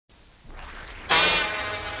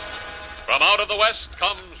From out of the West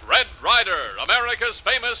comes Red Ryder, America's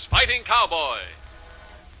famous fighting cowboy.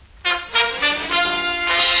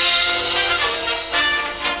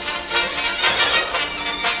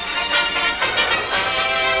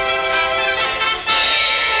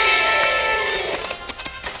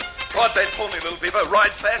 Ride that pony, little beaver.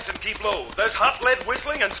 Ride fast and keep low. There's hot lead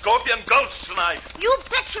whistling and scorpion gulch tonight. You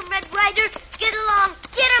betcha, Red Ryder. Get along.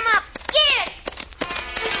 Get him up. Get!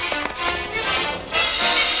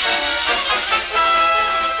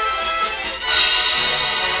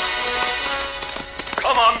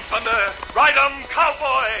 Come on, Thunder. Ride 'em,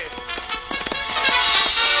 cowboy.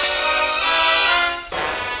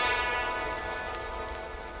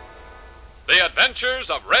 The Adventures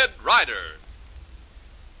of Red Ryder.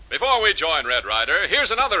 Before we join Red Ryder,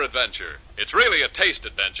 here's another adventure. It's really a taste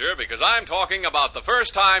adventure because I'm talking about the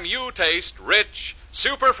first time you taste rich,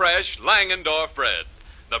 super fresh Langendorf bread.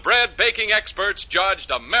 The bread baking experts judged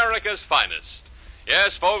America's finest.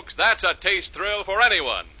 Yes, folks, that's a taste thrill for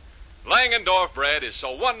anyone. Langendorf bread is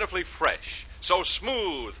so wonderfully fresh, so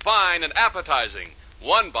smooth, fine, and appetizing.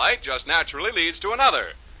 One bite just naturally leads to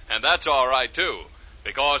another. And that's all right, too,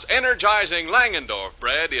 because energizing Langendorf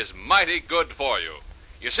bread is mighty good for you.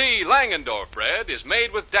 You see, Langendorf bread is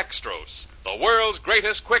made with dextrose, the world's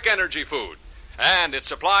greatest quick energy food. And it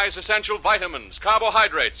supplies essential vitamins,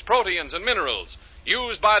 carbohydrates, proteins, and minerals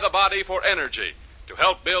used by the body for energy to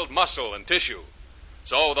help build muscle and tissue.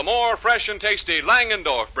 So the more fresh and tasty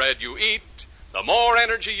Langendorf bread you eat, the more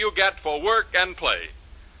energy you get for work and play.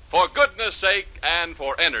 For goodness sake and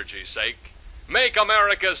for energy's sake, make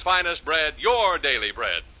America's finest bread your daily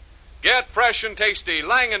bread. Get fresh and tasty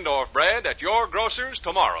Langendorf bread at your grocer's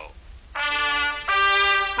tomorrow.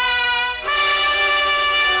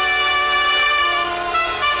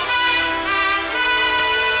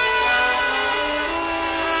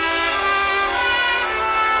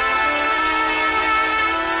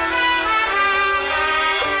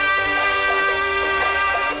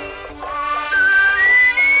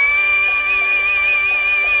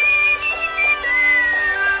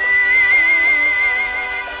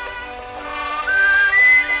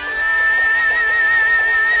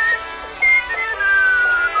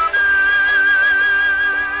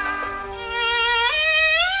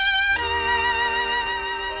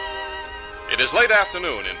 It is late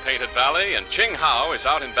afternoon in Painted Valley, and Ching Hao is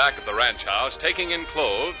out in back of the ranch house taking in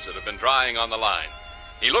clothes that have been drying on the line.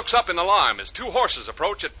 He looks up in alarm as two horses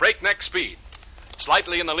approach at breakneck speed.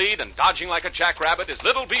 Slightly in the lead and dodging like a jackrabbit is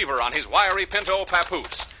Little Beaver on his wiry pinto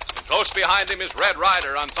papoose. And close behind him is Red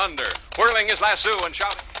Ryder on Thunder, whirling his lasso and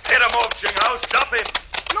shouting, Hit him off, Ching Hao. Stop him.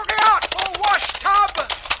 Look out! Oh, wash tub! Oh,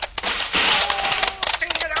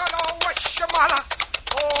 ding it out! Oh, wash your mother!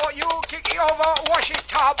 Oh, you kick it over, wash it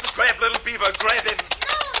tub! Grab little beaver. Grab him.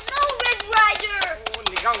 No, Red Ryder. Oh,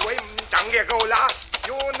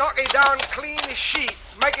 you knock it down clean as sheet.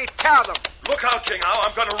 Make it tear them. Look out, Ching Hao.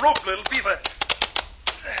 I'm going to rope little beaver.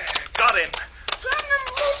 Got him. Turn him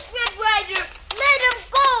loose, Red Ryder. Let him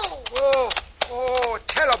go. Oh,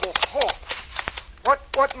 terrible. Oh.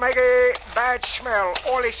 What make a bad smell?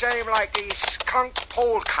 All the same like a skunk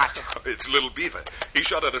polecat. It's little beaver. He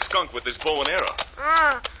shot at a skunk with his bow and arrow.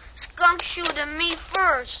 Skunk shoot at me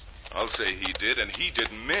first. I'll say he did, and he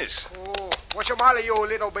didn't miss. Oh, what's the matter, you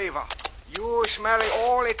little beaver? You smell it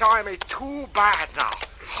all the time. It's too bad now.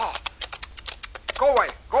 Oh. Go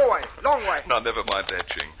away. Long way. Now, never mind that,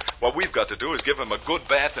 Ching. What we've got to do is give him a good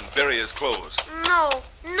bath and bury his clothes.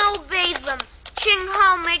 No bathe him. Ching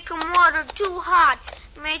Hao make him water too hot.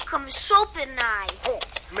 Make him soap at night. Oh,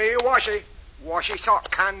 me washy. Washy sock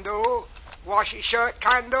can do. Washy shirt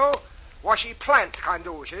can do. Washy plants can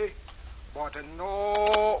do, see? But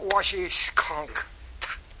no washy skunk.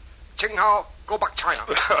 Ching Hao, go back China.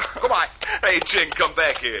 Goodbye. Hey, Ching, come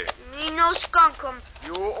back here. Me no skunk him.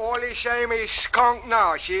 You only say me skunk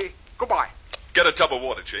now, see? Goodbye. Get a tub of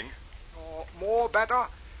water, Ching. Oh, more better.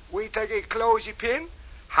 We take a closey pin,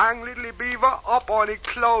 hang little beaver up on the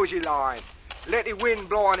closey line. Let the wind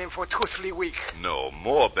blow on him for 2-3 weeks. No,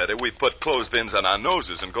 more better. We put clothespins on our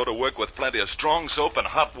noses and go to work with plenty of strong soap and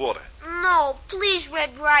hot water. No, please,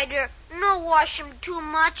 Red Ryder. No wash him too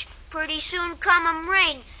much. Pretty soon come him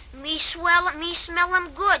rain. Me smell him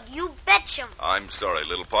good. You betch him. I'm sorry,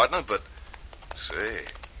 little partner, but... Say,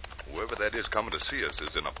 whoever that is coming to see us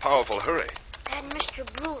is in a powerful hurry. That Mr.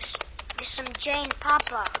 Bruce. Miss him Jane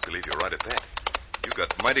Papa. I believe you're right at that. You've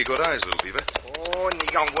got mighty good eyes, little beaver. Oh,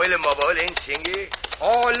 ni young Willem of all in singy.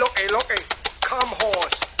 Oh, looky. Come,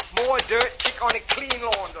 horse. More dirt, kick on a clean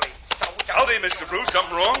laundry. Howdy, Mr. Bruce.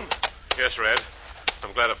 Something wrong? Yes, Red.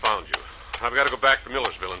 I'm glad I found you. I've got to go back to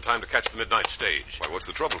Millersville in time to catch the midnight stage. Why, what's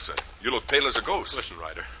the trouble, sir? You look pale as a ghost. Listen,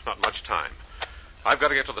 Ryder, not much time. I've got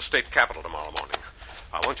to get to the state capitol tomorrow morning.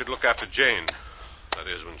 I want you to look after Jane. That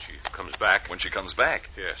is, when she comes back. When she comes back?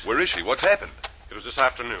 Yes. Where is she? What's happened? It was this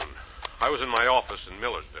afternoon. I was in my office in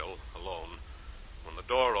Millersville, alone, when the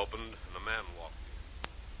door opened and a man walked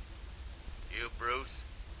in. You, Bruce?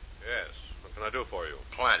 Yes. What can I do for you?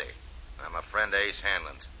 Plenty. I'm a friend of Ace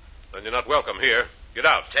Hanlon's. Then you're not welcome here. Get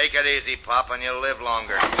out. Take it easy, Pop, and you'll live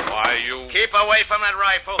longer. Why, you... Keep away from that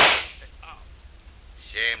rifle.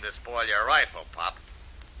 Shame to spoil your rifle, Pop.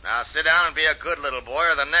 Now sit down and be a good little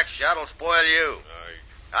boy, or the next shot will spoil you.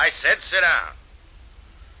 I said sit down.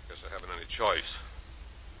 Guess I haven't any choice.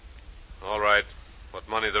 All right. What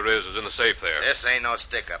money there is in the safe there. This ain't no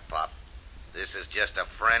stick-up, Pop. This is just a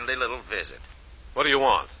friendly little visit. What do you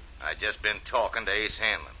want? I just been talking to Ace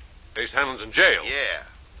Hanlon. Ace Hanlon's in jail. Yeah,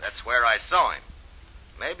 that's where I saw him.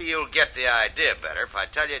 Maybe you'll get the idea better if I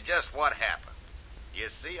tell you just what happened. You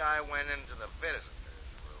see, I went into the visitor's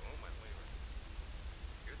room and we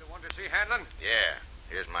were... You the one to see Hanlon? Yeah,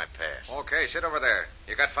 here's my pass. Okay, sit over there.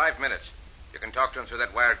 You got 5 minutes. You can talk to him through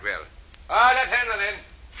that wire grill. Let Hanlon in.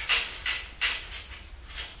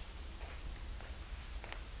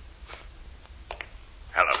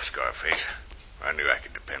 Hello, Scarface. I knew I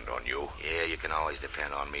could depend on you. Yeah, you can always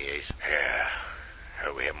depend on me, Ace. Yeah.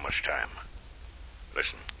 We haven't much time.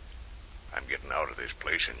 Listen, I'm getting out of this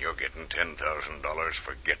place, and you're getting $10,000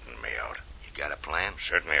 for getting me out. You got a plan?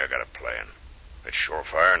 Certainly I got a plan. It's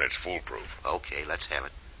surefire and it's foolproof. Okay, let's have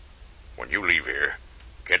it. When you leave here,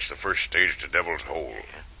 catch the first stage to Devil's Hole.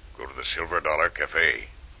 Yeah. Go to the Silver Dollar Cafe.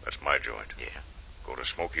 That's my joint. Yeah. Go to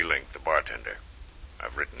Smoky Link, the bartender.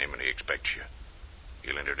 I've written him and he expects you.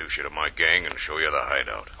 He'll introduce you to my gang and show you the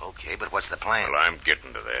hideout. Okay, but what's the plan? Well, I'm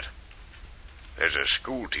getting to that. There's a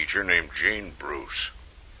school teacher named Jane Bruce,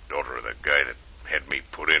 daughter of the guy that had me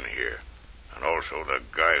put in here, and also the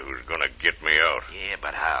guy who's going to get me out. Yeah,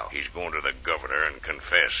 but how? He's going to the governor and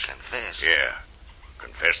confess. Confess? Yeah.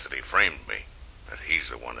 Confess that he framed me, that he's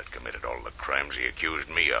the one that committed all the crimes he accused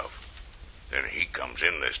me of. Then he comes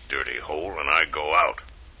in this dirty hole and I go out.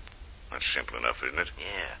 That's simple enough, isn't it?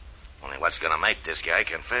 Yeah. Only what's going to make this guy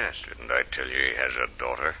confess? Didn't I tell you he has a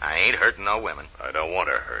daughter? I ain't hurting no women. I don't want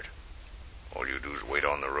her hurt. All you do is wait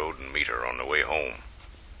on the road and meet her on the way home.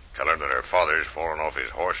 Tell her that her father's fallen off his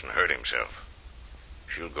horse and hurt himself.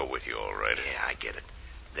 She'll go with you, all right. Yeah, I get it.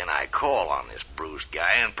 Then I call on this Bruce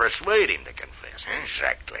guy and persuade him to confess, huh?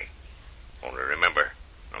 Exactly. Only remember,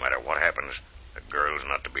 no matter what happens, the girl's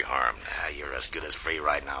not to be harmed. You're as good as free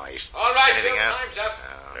right now, Ace. All right, Anything else? time's up.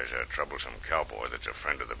 There's a troublesome cowboy that's a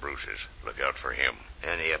friend of the Bruces. Look out for him.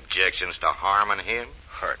 Any objections to harming him?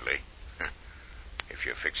 Hardly. If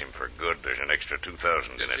you fix him for good, there's an extra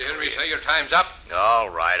 $2,000 in Did it you for hear me you. say your time's up? All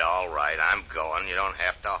right. I'm going. You don't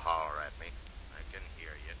have to holler at me. I can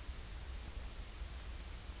hear you.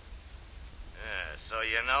 So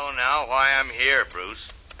you know now why I'm here, Bruce.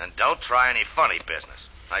 And don't try any funny business.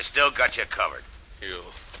 I still got you covered. You...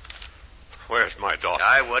 Where's my daughter?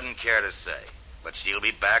 I wouldn't care to say. But she'll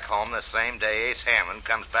be back home the same day Ace Hanlon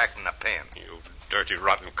comes back from the pen. You dirty,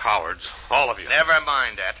 rotten cowards. All of you. Never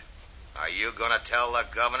mind that. Are you going to tell the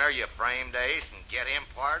governor you framed Ace and get him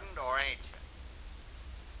pardoned, or ain't you?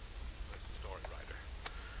 That's the story, Ryder.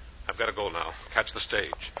 I've got to go now. Catch the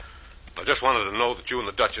stage. I just wanted to know that you and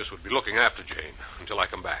the Duchess would be looking after Jane until I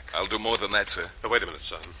come back. I'll do more than that, sir. Now, wait a minute,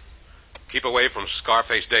 son. Keep away from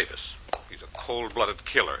Scarface Davis. He's a cold-blooded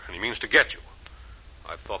killer, and he means to get you.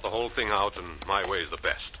 I've thought the whole thing out, and my way's the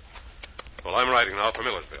best. Well, I'm riding now for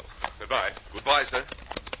Millersville. Goodbye. Goodbye, sir.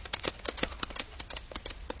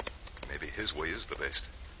 Maybe his way is the best,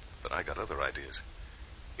 but I got other ideas.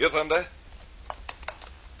 Here, Thunder.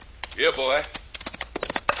 Here, boy.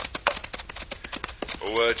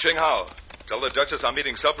 Oh, Ching Hao, tell the Duchess I'm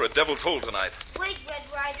eating supper at Devil's Hole tonight. Wait, Red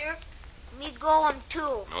Ryder. Me going too.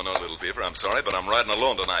 No, little beaver, I'm sorry, but I'm riding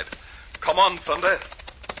alone tonight. Come on, Thunder.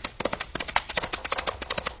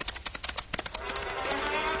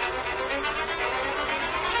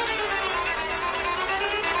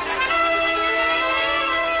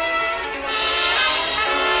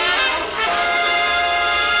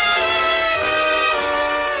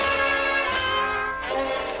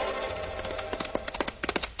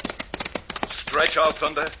 Stretch out,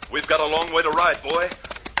 Thunder. We've got a long way to ride, boy.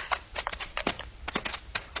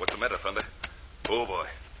 What's the matter, Thunder? Oh, boy.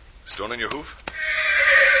 Stone in your hoof?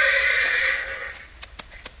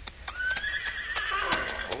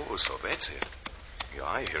 Oh, so that's it. Yeah,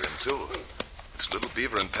 I hear him, too. It's little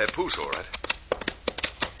beaver and Papoose, all right.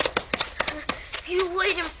 You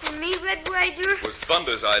waiting for me, Red Ryder? It was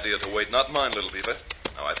Thunder's idea to wait, not mine, little beaver.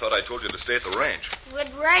 Now, I thought I told you to stay at the range.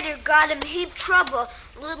 Red Ryder got him heap trouble.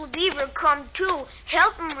 Little Beaver come too.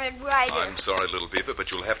 Help him, Red Ryder. I'm sorry, Little Beaver,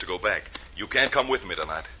 but you'll have to go back. You can't come with me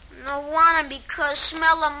tonight. No want him because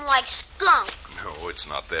smell him like skunk. No, it's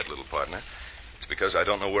not that, little partner. It's because I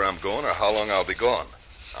don't know where I'm going or how long I'll be gone.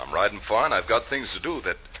 I'm riding far, and I've got things to do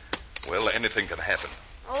that, well, anything can happen.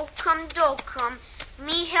 Oh, come, do come.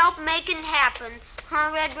 Me help making happen.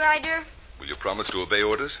 Huh, Red Ryder? Will you promise to obey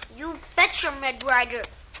orders? You betcha, Red Ryder.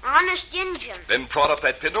 Honest Injun. Then prod up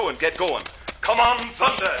that pinto and get going. Come on,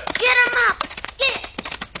 Thunder! Get him up! Get!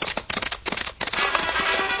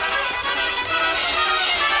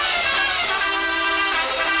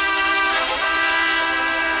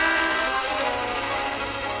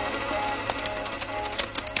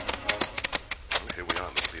 Well, here we are,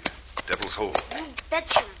 Little Beaver. Devil's Hole. You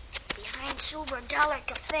betcha. Behind Silver Dollar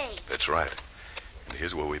Cafe. That's right. And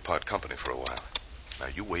here's where we part company for a while. Now,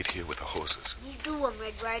 you wait here with the horses. You do 'em,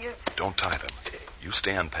 Red Ryder. Don't tie them. You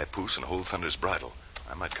stay on Papoose and hold Thunder's bridle.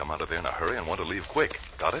 I might come out of there in a hurry and want to leave quick.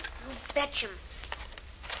 Got it? You betcha.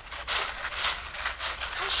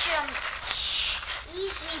 Hush 'em. Shh.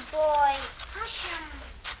 Easy, boy. Hush 'em.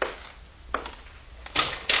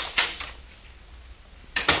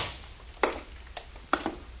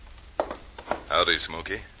 Howdy,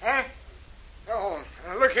 Smoky. Huh? Oh,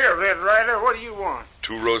 look here, Red Ryder. What do you want?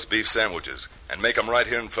 2 roast beef sandwiches. And make 'em right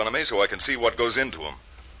here in front of me so I can see what goes into 'em.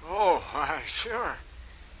 Oh, sure.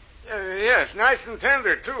 Yes, nice and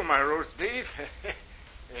tender, too, my roast beef.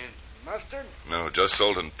 And mustard? No, just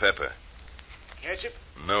salt and pepper. Ketchup?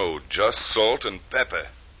 No, just salt and pepper.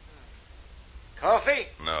 Coffee?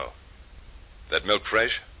 No. That milk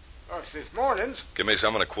fresh? Oh, it's this morning's. Give me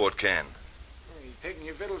some in a quart can. Oh, you taking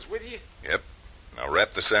your victuals with you? Yep. Now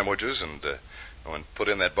wrap the sandwiches and put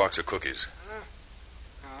in that box of cookies.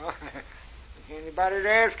 Oh, if anybody to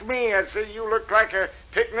ask me, I'd say you look like a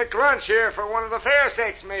picnic lunch here for one of the fair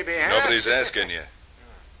sex, maybe, huh? Nobody's asking you.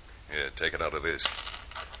 Here, take it out of this.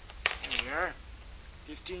 There you are.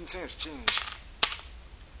 15 cents change.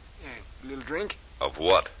 Yeah, a little drink? Of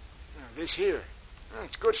what? This here.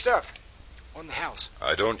 It's good stuff. On the house.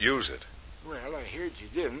 I don't use it. Well, I heard you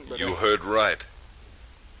didn't, but... You heard right.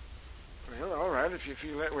 Well, all right, if you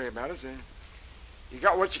feel that way about it, then... You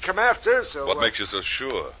got what you come after, so... What makes you so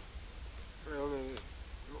sure? Well,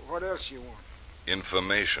 what else you want?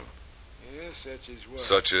 Information. Yes, such as what?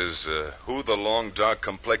 Such as who the long,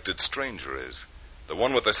 dark-complected stranger is. The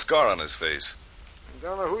one with the scar on his face. I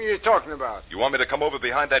don't know who you're talking about. You want me to come over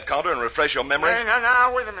behind that counter and refresh your memory? Hey,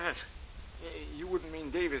 now, wait a minute. You wouldn't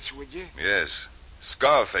mean Davis, would you? Yes.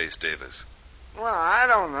 Scarface Davis. Well, I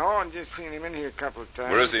don't know. I've just seen him in here a couple of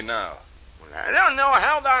times. Where is he now? Well, I don't know.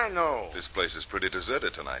 How'd I know? This place is pretty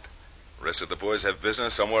deserted tonight. The rest of the boys have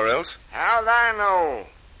business somewhere else? How'd I know?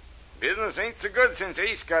 Business ain't so good since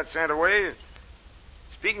Ace got sent away.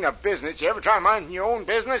 Speaking of business, you ever try minding your own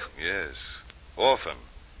business? Yes. Often.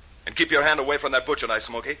 And keep your hand away from that butcher knife,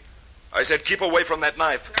 Smoky. I said keep away from that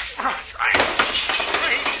knife.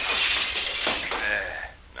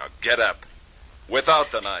 Now get up.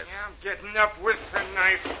 Without the knife. Yeah, I'm getting up with the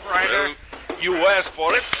knife, Ryder. Well, you asked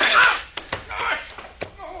for it.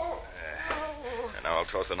 And now I'll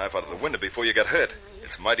toss the knife out of the window before you get hurt.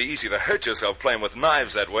 It's mighty easy to hurt yourself playing with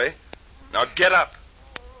knives that way. Now get up.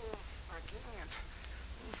 I can't.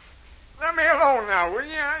 Let me alone now, will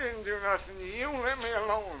you? I didn't do nothing to you. Let me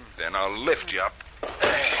alone. Then I'll lift you up.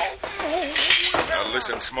 Now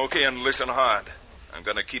listen, Smoky, and listen hard. I'm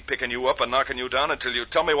going to keep picking you up and knocking you down until you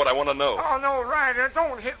tell me what I want to know. Oh, no, Ryder,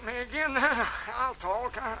 don't hit me again. I'll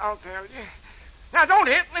talk. I'll tell you. Now, don't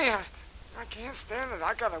hit me. I can't stand it.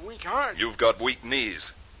 I got a weak heart. You've got weak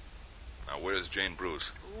knees. Now, where's Jane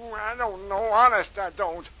Bruce? Ooh, I don't know. Honest, I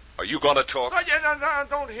don't. Are you going to talk? Oh, yeah, no,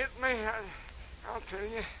 don't hit me. I'll tell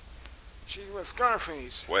you. She was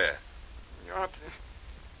Scarface. Where?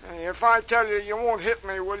 If I tell you, you won't hit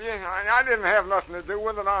me, will you? I didn't have nothing to do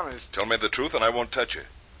with it, honest. Tell me the truth and I won't touch you.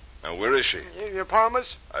 Now, where is she? You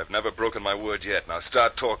promise? I've never broken my word yet. Now,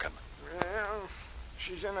 start talking. Well,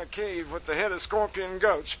 she's in a cave with the head of Scorpion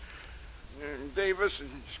Gulch. Davis and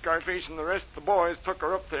Scarface and the rest of the boys took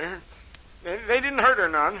her up there. They didn't hurt her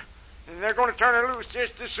none. And they're going to turn her loose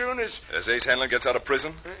just as soon as... As Ace Hanlon gets out of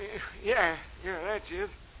prison? Yeah, that's it.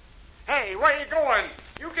 Hey, where you going?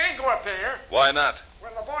 You can't go up there. Why not?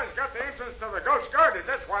 Well, the boys got the entrance to the Gulch guarded,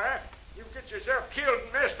 that's why. You get yourself killed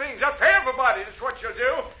and mess things up for everybody, that's what you'll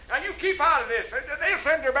do. Now, you keep out of this. They'll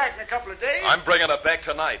send her back in a couple of days. I'm bringing her back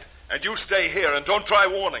tonight. And you stay here and don't try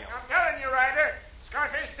warning her. I'm telling you, Ryder,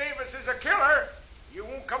 Scarface Davis is a killer. You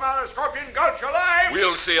won't come out of Scorpion Gulch alive.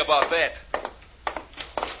 We'll see about that.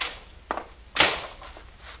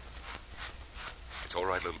 It's all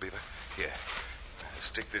right, little beaver. Here.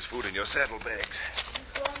 Stick this food in your saddlebags.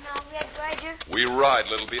 You go now, Red Ryder? We ride,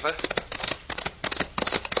 little beaver.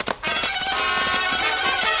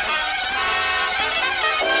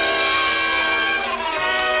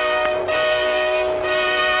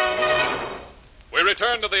 We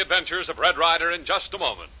return to the adventures of Red Ryder in just a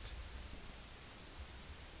moment.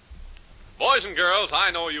 Boys and girls, I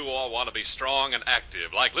know you all want to be strong and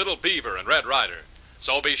active like little Beaver and Red Ryder.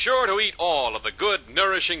 So be sure to eat all of the good,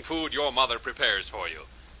 nourishing food your mother prepares for you.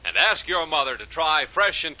 And ask your mother to try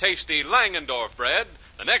fresh and tasty Langendorf bread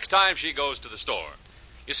the next time she goes to the store.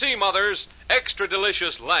 You see, mothers, extra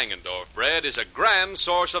delicious Langendorf bread is a grand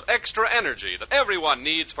source of extra energy that everyone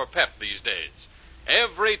needs for pep these days.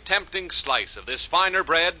 Every tempting slice of this finer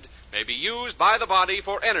bread may be used by the body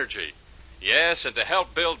for energy. Yes, and to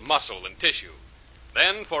help build muscle and tissue.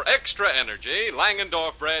 Then, for extra energy,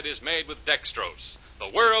 Langendorf bread is made with dextrose, the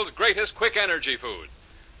world's greatest quick energy food.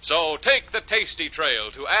 So take the tasty trail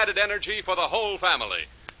to added energy for the whole family.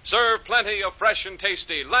 Serve plenty of fresh and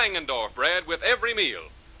tasty Langendorf bread with every meal.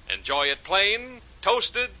 Enjoy it plain,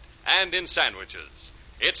 toasted, and in sandwiches.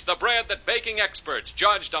 It's the bread that baking experts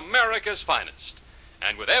judged America's finest.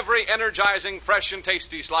 And with every energizing, fresh and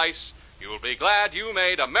tasty slice, you'll be glad you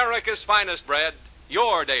made America's finest bread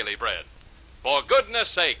your daily bread. For goodness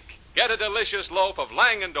sake, get a delicious loaf of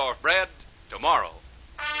Langendorf bread tomorrow.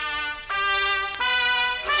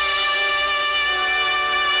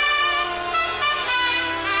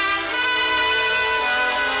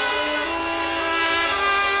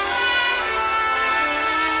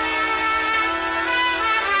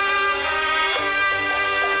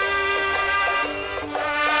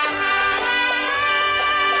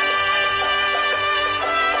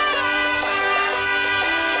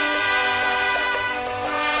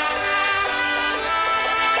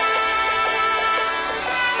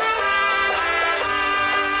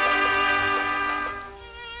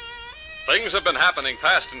 Things have been happening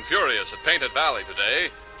fast and furious at Painted Valley today.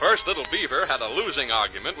 First, little Beaver had a losing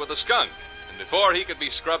argument with a skunk. And before he could be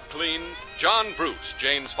scrubbed clean, John Bruce,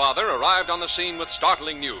 Jane's father, arrived on the scene with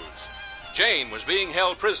startling news. Jane was being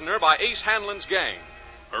held prisoner by Ace Hanlon's gang.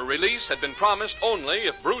 Her release had been promised only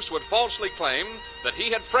if Bruce would falsely claim that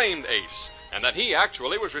he had framed Ace, and that he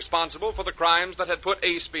actually was responsible for the crimes that had put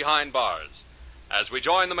Ace behind bars. As we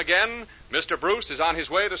join them again, Mr. Bruce is on his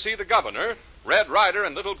way to see the governor. Red Ryder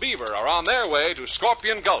and Little Beaver are on their way to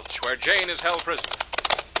Scorpion Gulch, where Jane is held prisoner.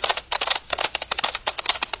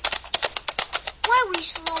 Why we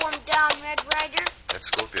slow him down, Red Ryder? That's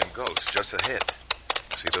Scorpion Gulch, just ahead.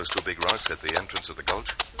 See those two big rocks at the entrance of the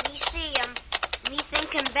gulch? Me see 'em. Me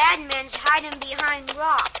thinking bad men's hiding behind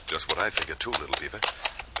rock. Just what I figured, too, Little Beaver.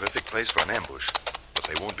 Perfect place for an ambush. But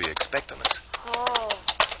they won't be expecting us. Oh,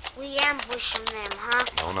 we ambushing them, huh?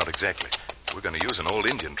 No, not exactly. We're going to use an old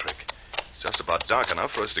Indian trick. It's just about dark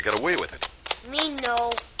enough for us to get away with it. Me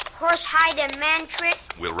know. Horse hide and man trick?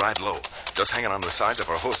 We'll ride low, just hanging on the sides of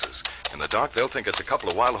our horses. In the dark, they'll think it's a couple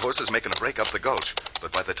of wild horses making a break up the gulch.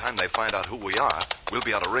 But by the time they find out who we are, we'll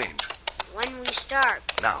be out of range. When we start?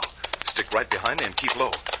 Now, stick right behind me and keep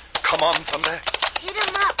low. Come on, Thunder. Hit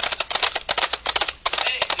 'em up.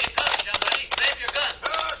 Hey, get up, somebody. Grab your gun.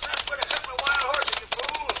 Oh, that's with a couple of wild horses, you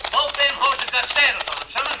fool. Both them horses got saddles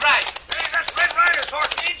on. Someone's right. Hey, that's Red Ryder's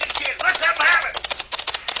horse, the Indian kid. Let's have him have it.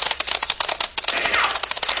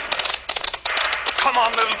 Come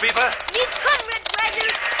on, Little Beaver. You come, Red Ryder.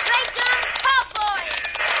 Dying Cowboy.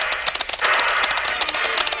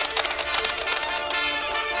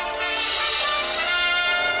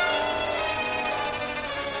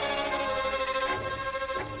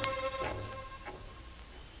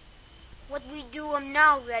 What we do 'em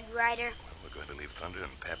now, Red Ryder? Well, we're going to leave Thunder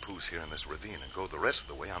and Papoose here in this ravine and go the rest of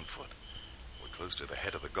the way on foot. We're close to the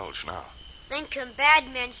head of the gulch now. Thinking bad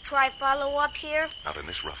men's try follow up here? Not in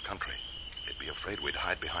this rough country. They'd be afraid we'd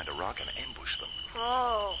hide behind a rock and ambush them.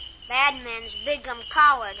 Oh, bad men's big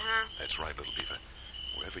coward, huh? That's right, Little Beaver.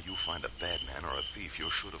 Wherever you find a bad man or a thief,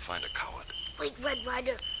 you're sure to find a coward. Wait, Red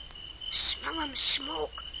Ryder. Smell 'em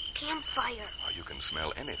smoke. Campfire. How you can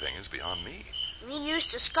smell anything is beyond me. Me used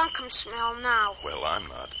to skunk 'em smell now. Well, I'm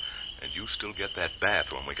not. And you still get that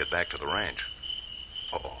bath when we get back to the ranch.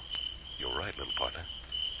 Uh-oh. You're right, little partner.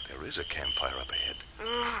 There is a campfire up ahead.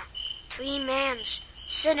 3 mans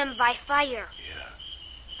sitting by fire. Yeah.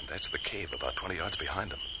 And that's the cave about 20 yards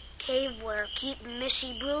behind them. Cave where keeping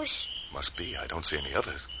Missy Bruce? Must be. I don't see any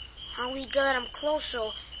others. How we got 'em close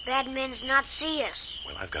so bad men's not see us?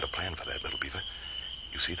 Well, I've got a plan for that, Little Beaver.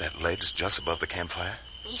 You see that ledge just above the campfire?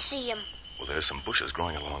 Me see 'em. Well, there's some bushes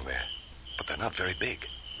growing along there. But they're not very big.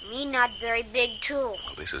 Me not very big, too.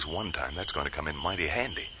 Well, this is one time that's going to come in mighty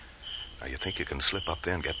handy. Now, you think you can slip up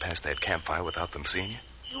there and get past that campfire without them seeing you?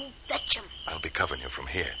 You betch 'em. I'll be covering you from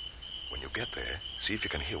here. When you get there, see if you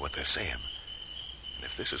can hear what they're saying. And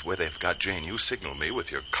if this is where they've got Jane, you signal me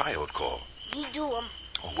with your coyote call. Me do 'em.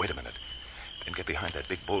 Oh, wait a minute. Then get behind that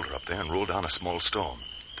big boulder up there and roll down a small stone.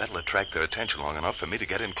 That'll attract their attention long enough for me to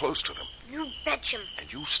get in close to them. You betch 'em.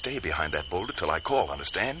 And you stay behind that boulder till I call,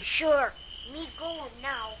 understand? Sure. Me go 'em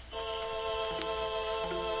now.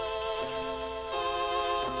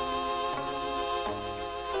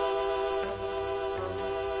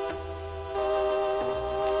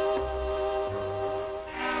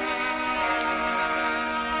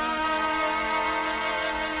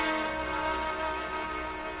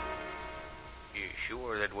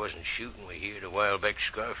 That wasn't shooting we heard a while back,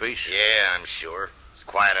 Scarface? Yeah, I'm sure. It's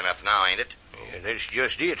quiet enough now, ain't it? Yeah, that's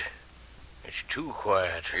just it. It's too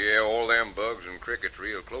quiet. Yeah, all them bugs and crickets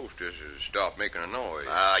real close to us has stopped making a noise.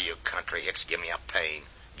 Ah, you country hicks give me a pain.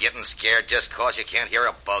 Getting scared just 'cause you can't hear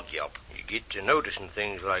a bug yelp. You get to noticing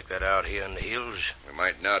things like that out here in the hills. We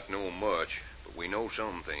might not know much, but we know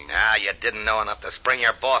some things. Ah, you didn't know enough to spring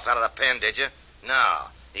your boss out of the pen, did you? No.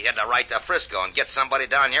 He had to write to Frisco and get somebody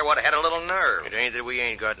down here would have had a little nerve. It ain't that we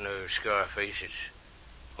ain't got no Scarface. It's...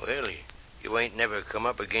 Well, you ain't never come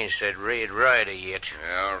up against that Red Ryder yet.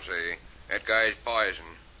 Yeah, I'll say. That guy's poison.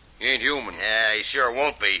 He ain't human. Yeah, he sure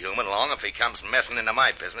won't be human long if he comes messing into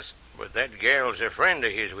my business. But that gal's a friend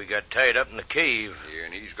of his we got tied up in the cave. Yeah,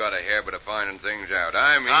 and he's got a habit of finding things out.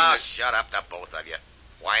 I mean... Oh, shut up, the both of you.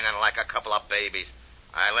 Whining like a couple of babies.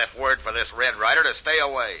 I left word for this Red Ryder to stay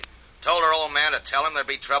away. Told her old man to tell him there'd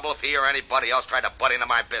be trouble if he or anybody else tried to butt into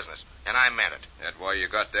my business. And I meant it. That's why you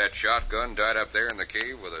got that shotgun tied up there in the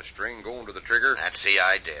cave with a string going to the trigger? That's the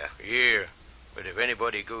idea. Yeah, but if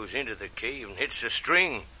anybody goes into the cave and hits the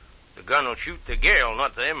string, the gun will shoot the gal,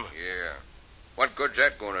 not them. Yeah. What good's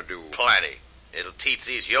that going to do? Plenty. It'll teach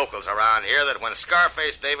these yokels around here that when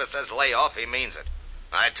Scarface Davis says lay off, he means it.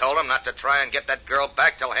 I told him not to try and get that girl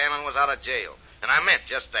back till Hanlon was out of jail. And I meant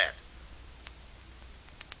just that.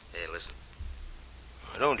 Hey, listen.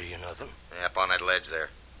 I don't hear nothing. Up on that ledge there.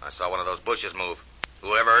 I saw one of those bushes move.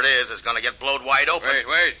 Whoever it is going to get blowed wide open.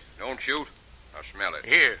 Wait. Don't shoot. I'll smell it.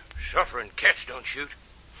 Here, suffering cats don't shoot.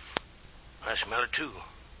 I smell it, too.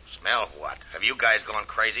 Smell what? Have you guys gone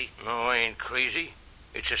crazy? No, I ain't crazy.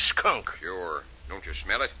 It's a skunk. Sure. Don't you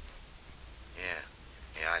smell it?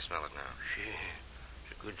 Yeah, I smell it now. Shit.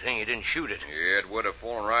 It's a good thing you didn't shoot it. Yeah, it would have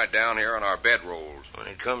fallen right down here on our bedrolls. When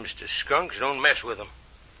it comes to skunks, don't mess with them.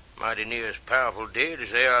 Mighty near as powerful dead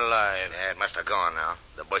as they are alive. Yeah, it must have gone now.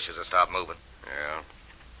 The bushes have stopped moving. Yeah.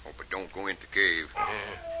 Hope it don't go into the cave.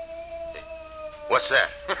 Yeah. What's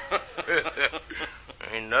that?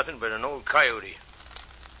 Ain't nothing but an old coyote.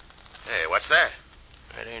 Hey, what's that?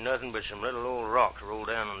 That ain't nothing but some little old rocks rolled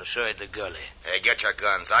down on the side of the gully. Hey, get your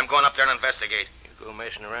guns. I'm going up there and investigate. You go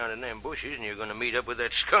messing around in them bushes and you're going to meet up with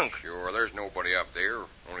that skunk. Sure, there's nobody up there.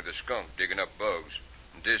 Only the skunk digging up bugs.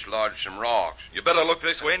 And dislodged some rocks. You better look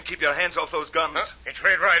this way and keep your hands off those guns. Huh? It's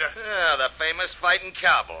Red Ryder. Yeah, the famous fighting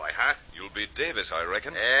cowboy, huh? You'll be Davis, I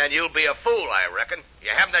reckon. And you'll be a fool, I reckon. You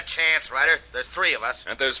haven't a chance, Ryder. There's 3 of us.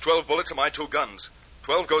 And there's 12 bullets in my 2 guns.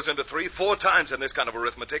 12 goes into 3 4 times in this kind of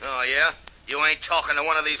arithmetic. Oh, yeah? You ain't talking to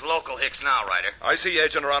one of these local hicks now, Ryder. I see you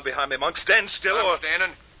edging around behind me, Monk. Stand still I'm or...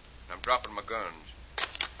 standing. I'm dropping my guns.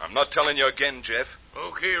 I'm not telling you again, Jeff.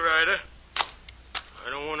 Okay, Ryder. I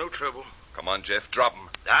don't want no trouble. Come on, Jeff. Drop 'em.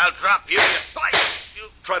 I'll drop you. You...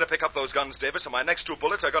 Try to pick up those guns, Davis, and my next 2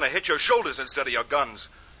 bullets are going to hit your shoulders instead of your guns.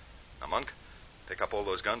 Now, Monk, pick up all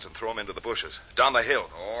those guns and throw them into the bushes. Down the hill.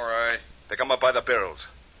 All right. Pick them up by the barrels.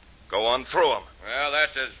 Go on, throw them. Well,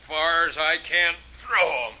 that's as far as I can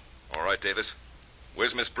throw 'em. All right, Davis.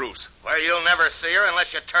 Where's Miss Bruce? Well, you'll never see her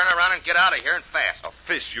unless you turn around and get out of here and fast. A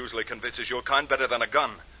fist usually convinces your kind better than a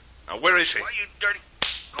gun. Now, where is she? Why, you dirty...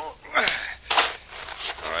 Oh.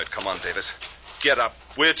 All right, come on, Davis. Get up.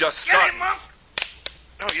 We're just Get starting. him, Monk.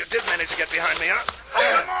 Oh, you did manage to get behind me, huh?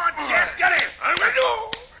 Come on, Jeff. Get him. I'm going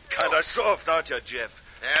to... Kind of soft, aren't you, Jeff?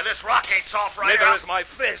 Yeah, this rock ain't soft, Ryder. Neither is my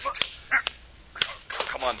fist.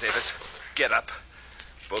 Come on, Davis. Get up.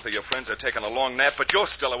 Both of your friends are taking a long nap, but you're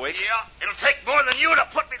still awake. Yeah, it'll take more than you to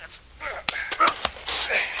put me...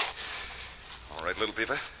 All right, Little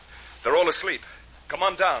Beaver. They're all asleep. Come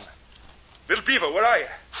on down. Little Beaver, where are you?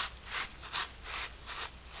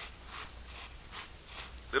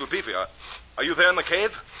 Little Beaver, are you there in the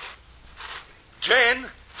cave? Jane?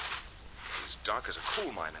 It's dark as a coal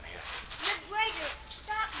mine in here. Red Ryder,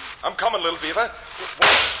 stop me. I'm coming, Little Beaver.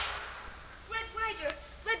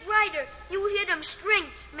 Red Ryder, you hit him string.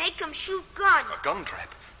 Make him shoot gun. A gun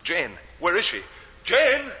trap. Jane, where is she?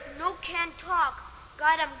 Jane! No can't talk.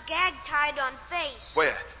 Got him gag tied on face.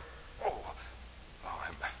 Where? Oh,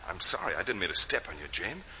 I'm sorry. I didn't mean to step on you,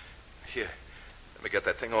 Jane. Here, let me get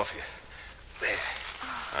that thing off you. There.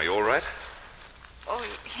 Are you all right? Oh,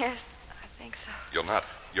 yes, I think so. You're not.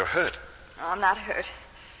 You're hurt. No, I'm not hurt.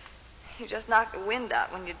 You just knocked the wind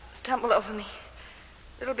out when you stumbled over me.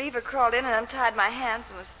 Little Beaver crawled in and untied my hands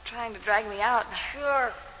and was trying to drag me out.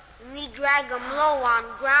 Sure. Me drag him low on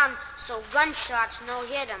ground so gunshots no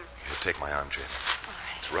hit him. Here, take my arm, Jane. All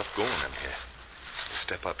right. It's rough going in here. You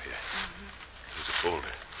step up here. There's a boulder.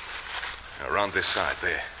 Now, around this side,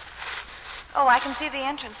 there. Oh, I can see the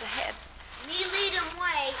entrance ahead. Me lead him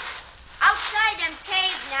way. Outside them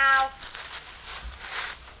cave now.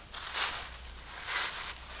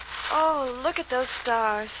 Oh, look at those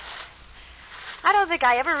stars. I don't think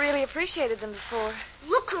I ever really appreciated them before.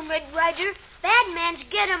 Look 'em, Red Ryder. Bad man's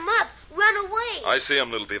get 'em up. Run away. I see 'em,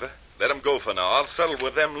 little Beaver. Let 'em go for now. I'll settle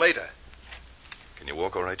with them later. Can you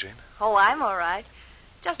walk all right, Jane? Oh, I'm all right.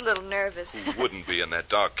 Just a little nervous. Who wouldn't be in that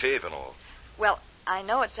dark cave and all? Well, I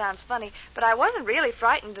know it sounds funny, but I wasn't really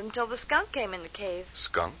frightened until the skunk came in the cave.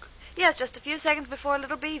 Skunk? Yes, just a few seconds before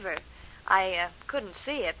Little Beaver. I couldn't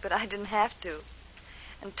see it, but I didn't have to.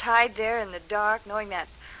 And tied there in the dark, knowing that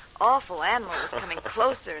awful animal was coming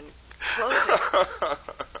closer and closer.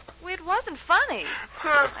 Well, it wasn't funny.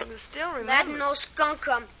 I can still remember. That no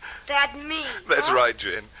skunk-um. That me. That's right,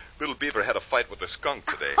 Jane. Little Beaver had a fight with the skunk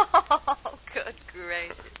today. Oh, good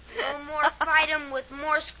gracious. No more fight 'em with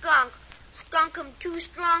more skunk. Skunk-um too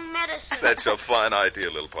strong medicine. That's a fine idea,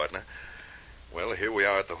 little partner. Well, here we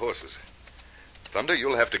are at the horses. Thunder,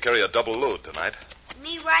 you'll have to carry a double load tonight.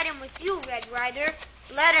 Me ride him with you, Red Ryder.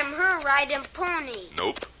 Let her ride him pony.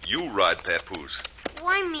 Nope. You ride Papoose.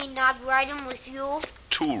 Why me not ride him with you?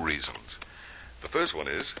 2 reasons. The first one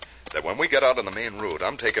is that when we get out on the main road,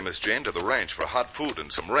 I'm taking Miss Jane to the ranch for hot food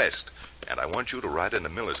and some rest. And I want you to ride into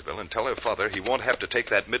Millersville and tell her father he won't have to take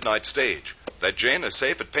that midnight stage. That Jane is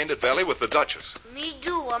safe at Painted Valley with the Duchess. Me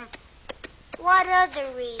do 'em. What other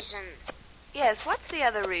reason? Yes, what's the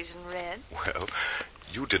other reason, Red? Well,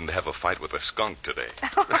 you didn't have a fight with a skunk today.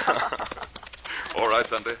 All right,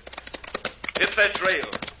 Thunder. Hit that trail.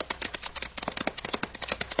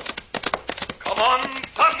 Come on,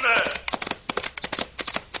 Thunder!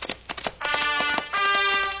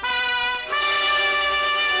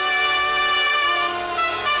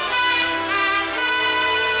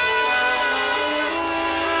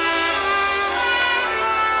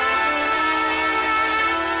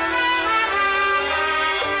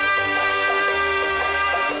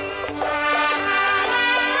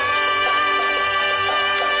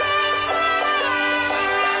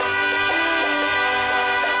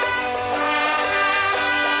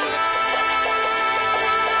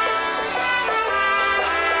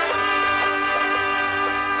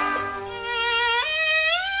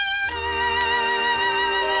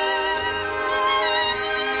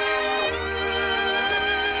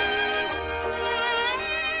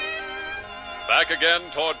 Back again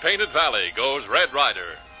toward Painted Valley goes Red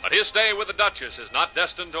Ryder. But his stay with the Duchess is not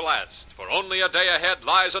destined to last, for only a day ahead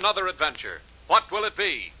lies another adventure. What will it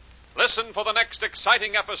be? Listen for the next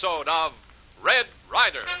exciting episode of Red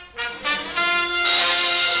Ryder.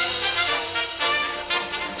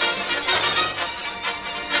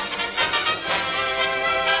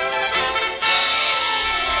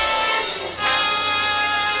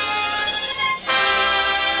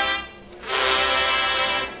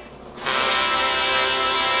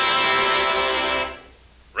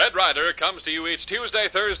 Red Ryder comes to you each Tuesday,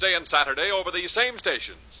 Thursday, and Saturday over these same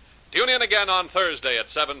stations. Tune in again on Thursday at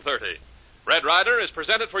 7:30. Red Ryder is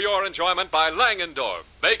presented for your enjoyment by Langendorf,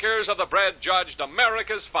 bakers of the bread judged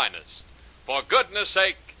America's finest. For goodness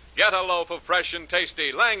sake, get a loaf of fresh and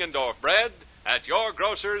tasty Langendorf bread at your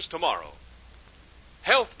grocer's tomorrow.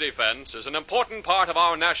 Health defense is an important part of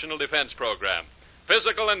our national defense program.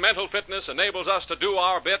 Physical and mental fitness enables us to do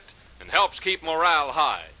our bit and helps keep morale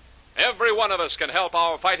high. Every one of us can help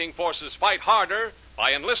our fighting forces fight harder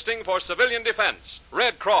by enlisting for civilian defense,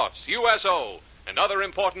 Red Cross, USO, and other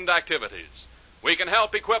important activities. We can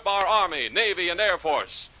help equip our Army, Navy, and Air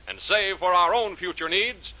Force and save for our own future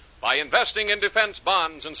needs by investing in defense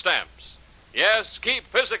bonds and stamps. Yes, keep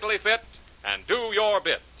physically fit and do your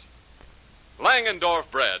bit. Langendorf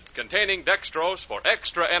bread, containing dextrose for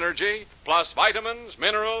extra energy, plus vitamins,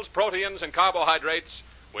 minerals, proteins, and carbohydrates,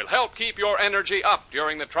 will help keep your energy up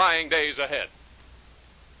during the trying days ahead.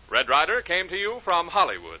 Red Ryder came to you from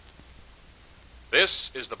Hollywood.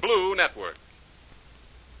 This is the Blue Network.